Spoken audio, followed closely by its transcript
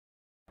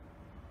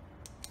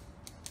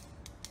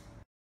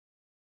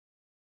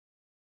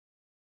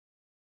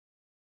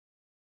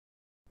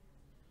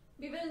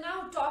We will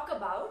now talk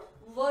about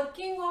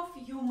working of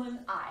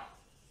human eye.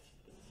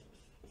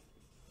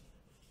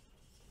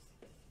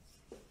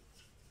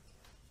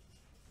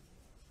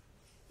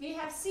 We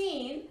have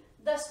seen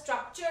the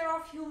structure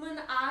of human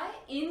eye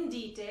in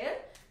detail.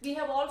 We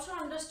have also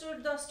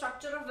understood the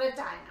structure of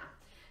retina.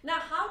 Now,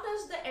 how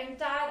does the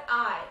entire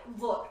eye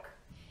work?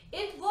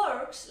 It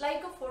works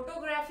like a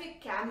photographic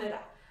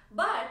camera,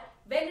 but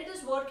when it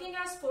is working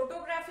as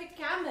photographic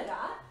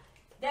camera,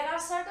 there are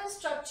certain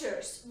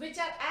structures which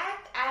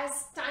act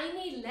as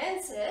tiny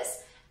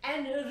lenses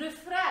and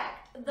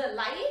refract the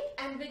light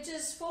and which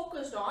is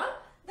focused on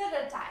the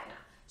retina.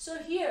 So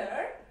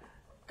here,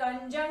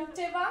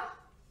 conjunctiva,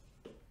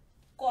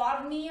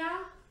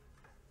 cornea,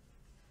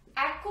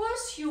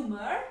 aqueous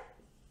humor,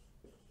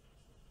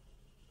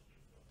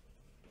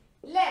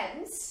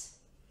 lens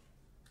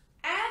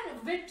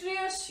and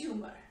vitreous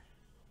humor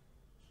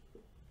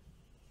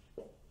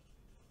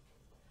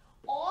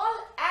all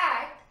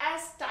act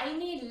as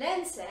tiny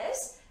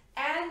lenses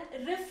and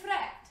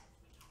refract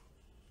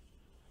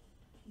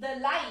the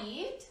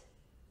light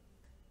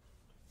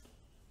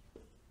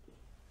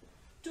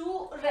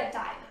to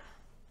retina.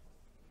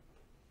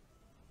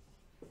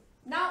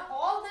 Now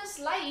all this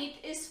light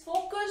is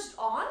focused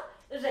on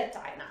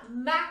retina.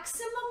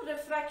 Maximum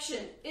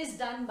refraction is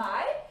done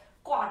by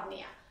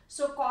cornea.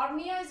 So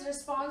cornea is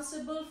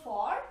responsible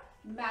for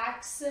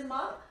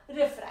maximum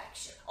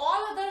refraction.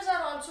 All others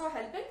are also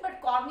helping,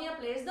 but cornea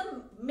plays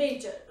the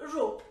major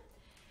role.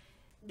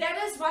 There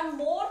is one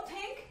more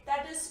thing,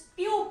 that is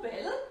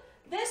pupil.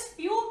 This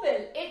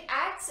pupil, it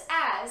acts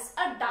as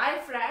a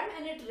diaphragm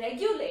and it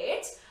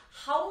regulates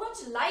how much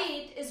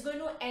light is going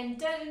to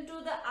enter into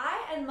the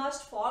eye and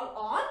must fall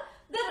on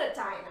the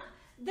retina.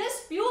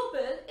 This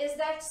pupil is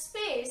that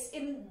space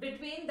in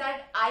between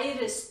that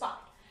iris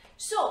part.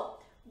 So,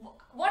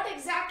 what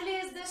exactly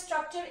is this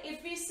structure?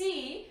 If we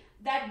see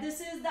that this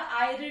is the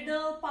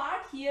iridal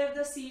part, here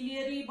the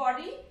ciliary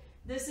body,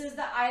 this is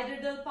the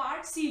iridal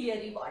part,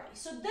 ciliary body.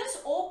 So, this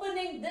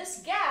opening,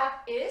 this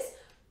gap is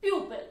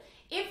pupil.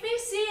 If we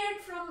see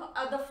it from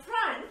the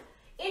front,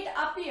 it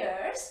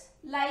appears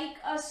like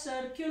a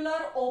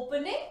circular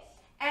opening,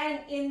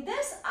 and in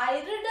this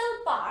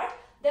iridal part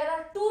there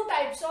are two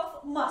types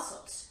of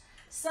muscles.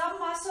 Some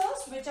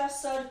muscles which are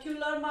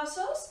circular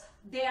muscles,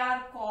 they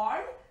are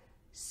called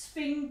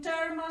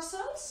sphincter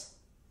muscles.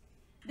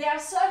 They are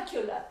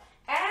circular,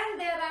 and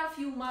there are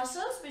few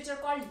muscles which are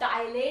called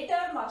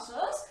dilator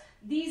muscles.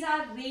 These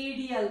are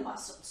radial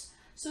muscles.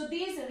 So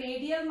these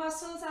radial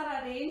muscles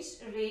are arranged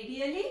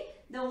radially.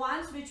 The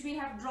ones which we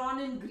have drawn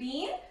in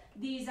green,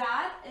 these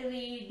are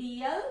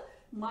radial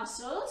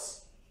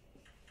muscles,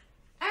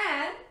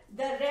 and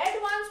the red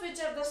ones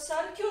which are the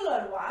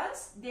circular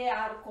ones, they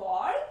are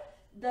called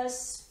the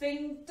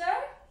sphincter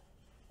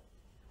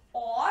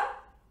or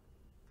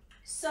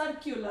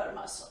circular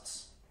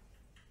muscles.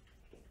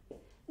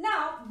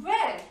 Now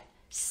when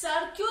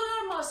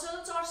circular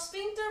muscles or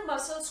sphincter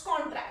muscles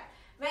contract,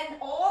 when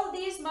all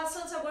these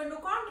muscles are going to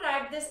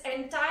contract, this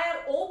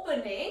entire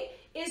opening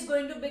is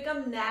going to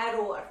become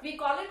narrower. We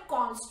call it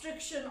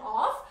constriction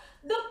of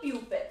the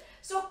pupil.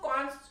 So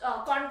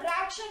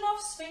contraction of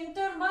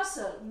sphincter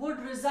muscle would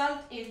result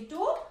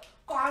into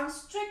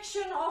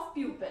constriction of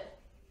pupil.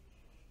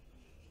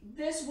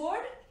 This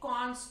would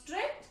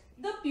constrict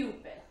the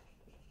pupil.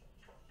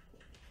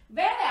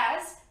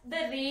 Whereas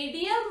the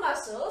radial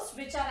muscles,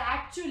 which are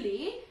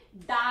actually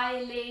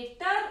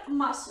dilator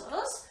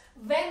muscles,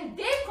 when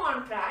they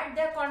contract,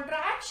 their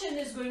contraction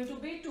is going to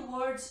be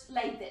towards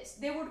like this.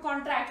 They would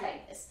contract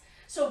like this.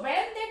 So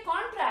when they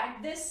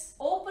contract, this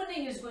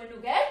opening is going to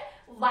get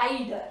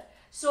wider.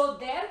 So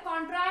their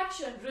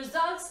contraction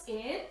results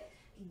in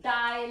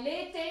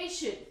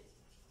dilatation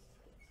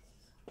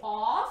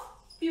of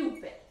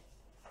pupil.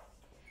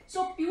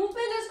 So pupil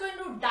is going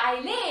to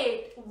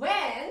dilate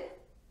when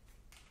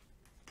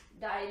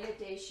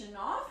dilatation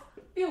of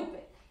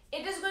pupil.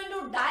 It is going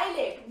to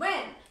dilate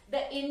when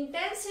the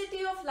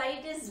intensity of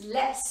light is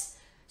less.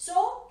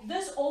 So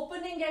this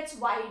opening gets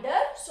wider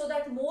so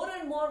that more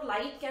and more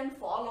light can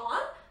fall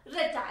on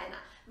retina.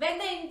 When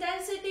the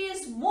intensity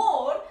is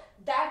more,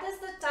 that is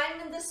the time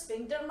when the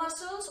sphincter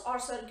muscles or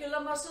circular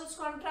muscles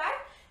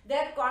contract.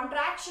 Their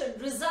contraction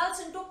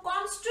results into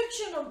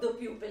constriction of the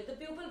pupil. The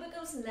pupil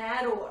becomes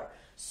narrower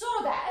so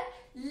that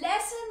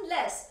less and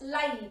less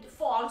light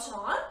falls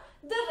on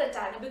the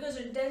retina because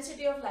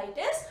intensity of light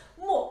is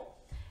more.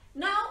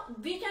 Now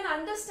we can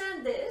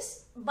understand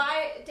this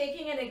by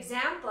taking an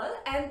example,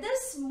 and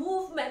this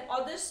movement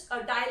or this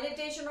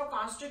dilatation or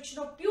constriction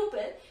of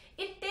pupil,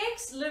 it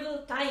takes little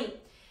time.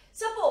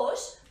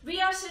 Suppose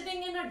we are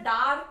sitting in a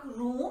dark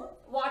room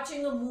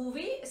watching a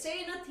movie,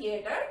 say in a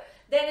theater.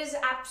 There is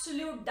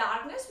absolute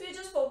darkness. We are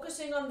just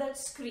focusing on that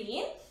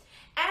screen,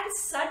 and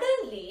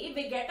suddenly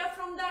we get up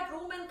from that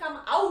room and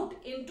come out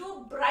into a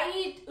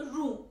bright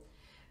room.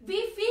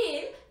 We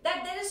feel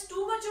that there is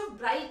too much of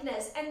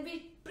brightness and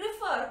we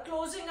prefer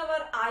closing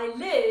our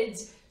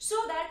eyelids so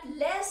that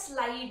less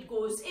light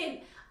goes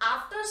in.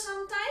 After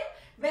some time,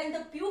 When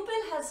the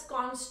pupil has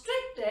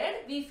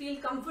constricted, we feel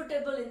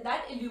comfortable in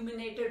that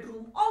illuminated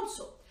room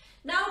also.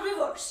 Now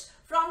reverse.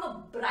 From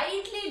a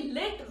brightly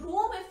lit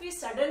room, if we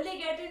suddenly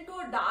get into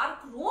a dark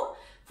room,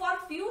 for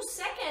a few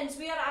seconds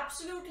we are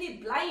absolutely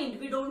blind.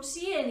 We don't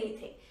see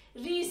anything.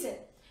 Reason.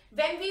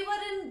 When we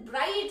were in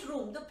bright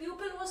room, the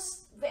pupil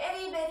was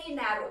very, very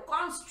narrow,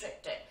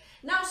 constricted.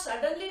 Now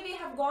suddenly we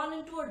have gone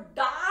into a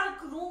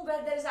dark room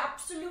where there is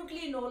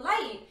absolutely no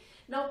light.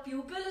 Now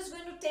pupil is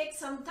going to take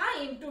some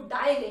time to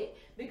dilate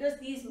because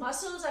these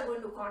muscles are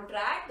going to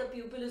contract, the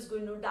pupil is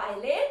going to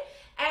dilate,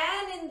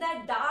 and in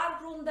that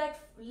dark room, that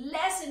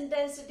less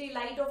intensity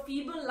light or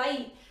feeble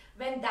light,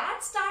 when that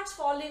starts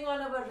falling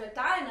on our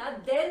retina,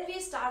 then we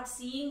start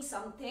seeing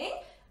something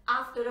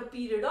after a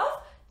period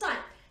of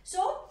time.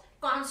 So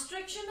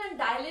constriction and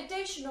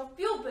dilatation of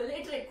pupil,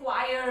 it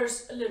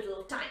requires a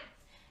little time.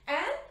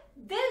 And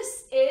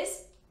this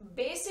is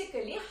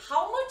basically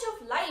how much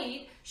of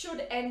light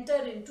should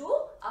enter into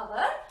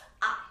our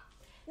eye.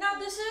 Now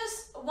this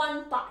is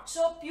one part.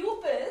 So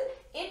pupil,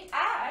 it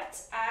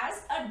acts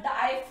as a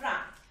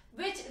diaphragm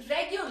which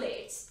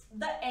regulates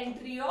the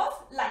entry of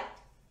light.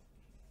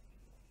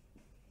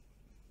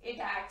 It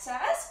acts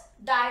as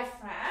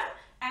diaphragm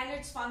and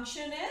its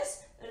function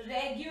is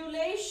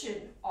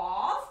regulation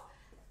of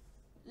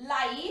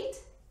light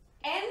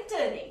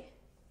entering.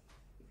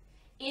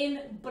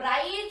 In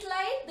bright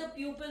light, the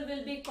pupil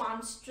will be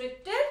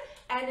constricted,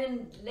 and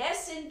in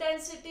less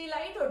intensity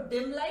light or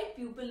dim light,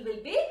 pupil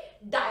will be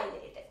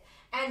dilated.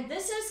 And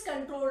this is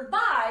controlled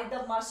by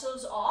the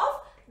muscles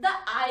of the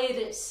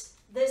iris.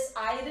 This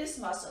iris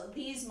muscle,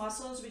 these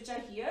muscles which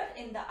are here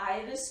in the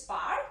iris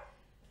part,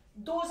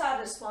 those are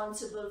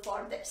responsible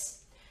for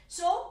this.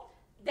 So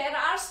there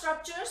are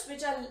structures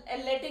which are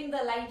letting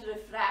the light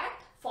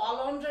refract, fall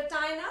on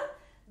retina.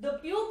 The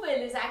pupil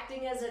is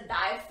acting as a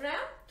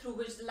diaphragm through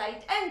which the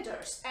light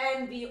enters,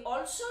 and we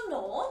also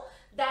know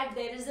that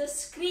there is a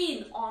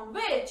screen on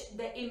which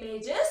the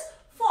image is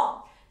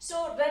formed.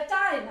 So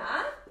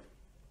retina,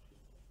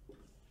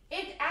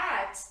 it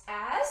acts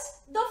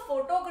as the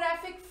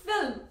photographic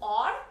film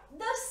or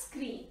the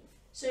screen.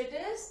 So it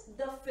is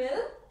the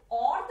film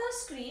or the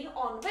screen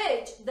on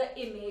which the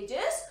image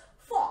is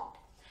formed.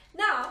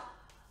 Now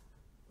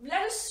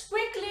let us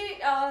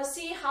quickly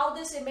see how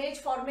this image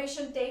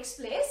formation takes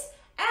place.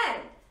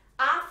 And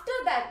after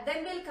that,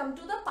 then we'll come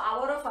to the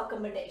power of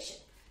accommodation.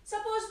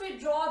 Suppose we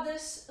draw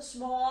this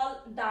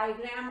small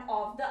diagram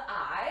of the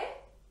eye,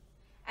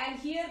 and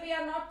here we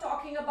are not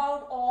talking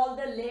about all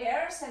the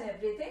layers and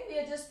everything. We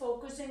are just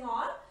focusing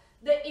on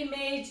the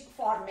image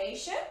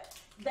formation.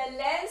 The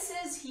lens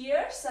is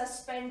here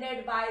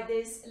suspended by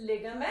these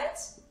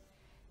ligaments.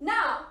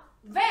 Now,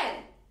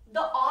 when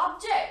the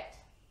object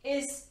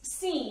is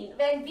seen,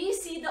 when we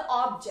see the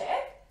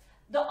object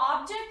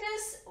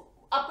is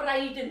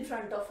upright in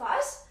front of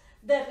us.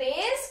 The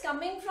rays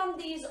coming from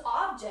these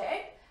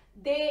objects,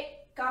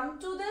 they come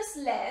to this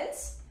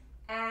lens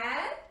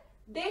and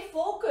they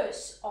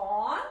focus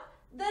on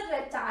the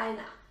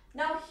retina.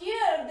 Now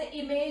here the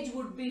image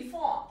would be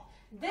formed.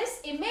 This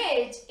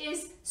image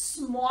is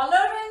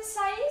smaller in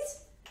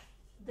size.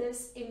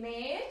 This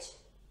image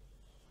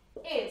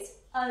is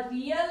a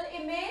real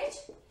image.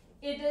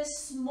 It is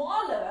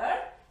smaller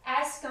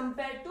as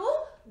compared to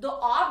the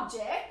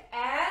object,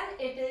 and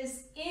it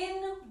is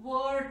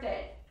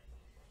inverted.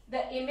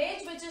 The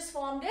image which is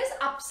formed is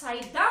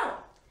upside down.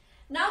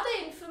 Now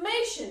the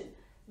information,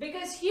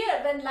 because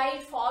here when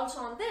light falls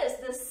on this,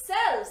 the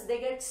cells, they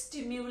get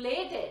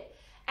stimulated,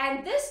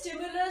 and this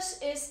stimulus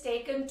is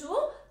taken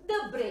to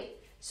the brain.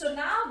 So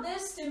now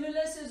this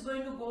stimulus is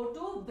going to go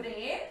to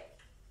brain,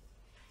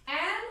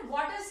 and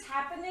what is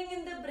happening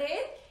in the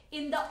brain?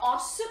 In the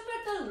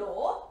occipital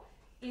lobe,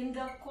 in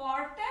the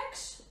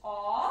cortex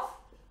of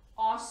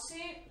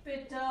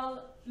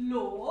occipital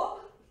lobe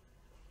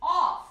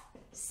of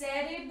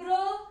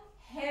cerebral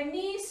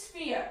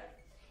hemisphere,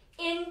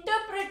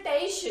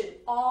 interpretation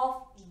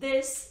of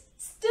this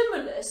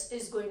stimulus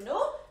is going to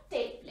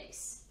take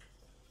place.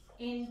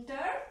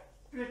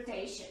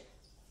 Interpretation.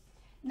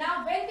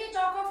 Now when we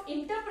talk of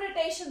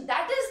interpretation,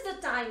 that is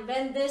the time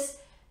when this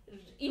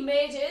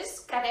image is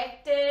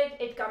corrected,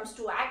 it comes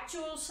to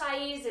actual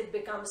size, it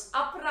becomes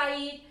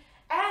upright,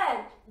 and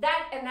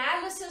that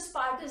analysis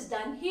part is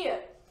done here.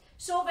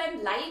 So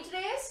when light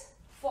rays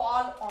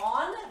fall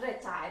on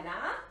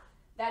retina,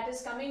 that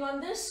is coming on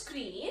the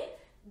screen,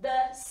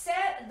 the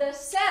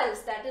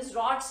cells, that is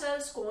rod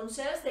cells, cone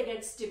cells, they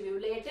get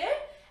stimulated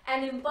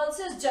and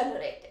impulses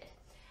generated.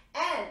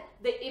 And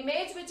the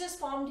image which is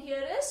formed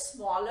here is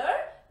smaller,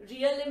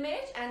 real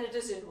image, and it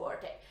is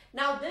inverted.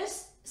 Now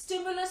this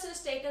stimulus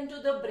is taken to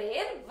the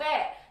brain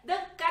where the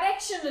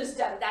correction is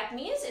done. That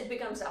means it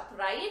becomes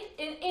upright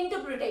in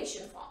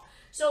interpretation form.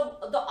 So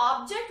the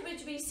object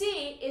which we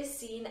see is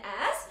seen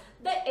as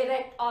the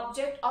erect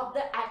object of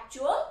the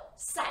actual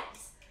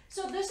size.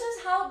 So this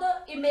is how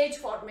the image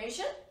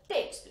formation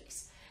takes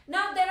place.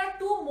 Now there are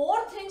two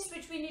more things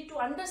which we need to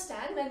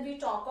understand when we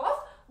talk of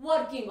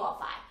working of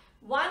eye.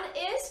 One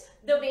is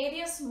the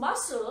various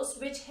muscles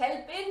which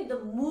help in the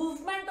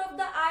movement of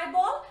the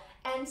eyeball,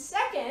 and and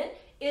second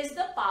is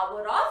the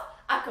power of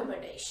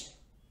accommodation.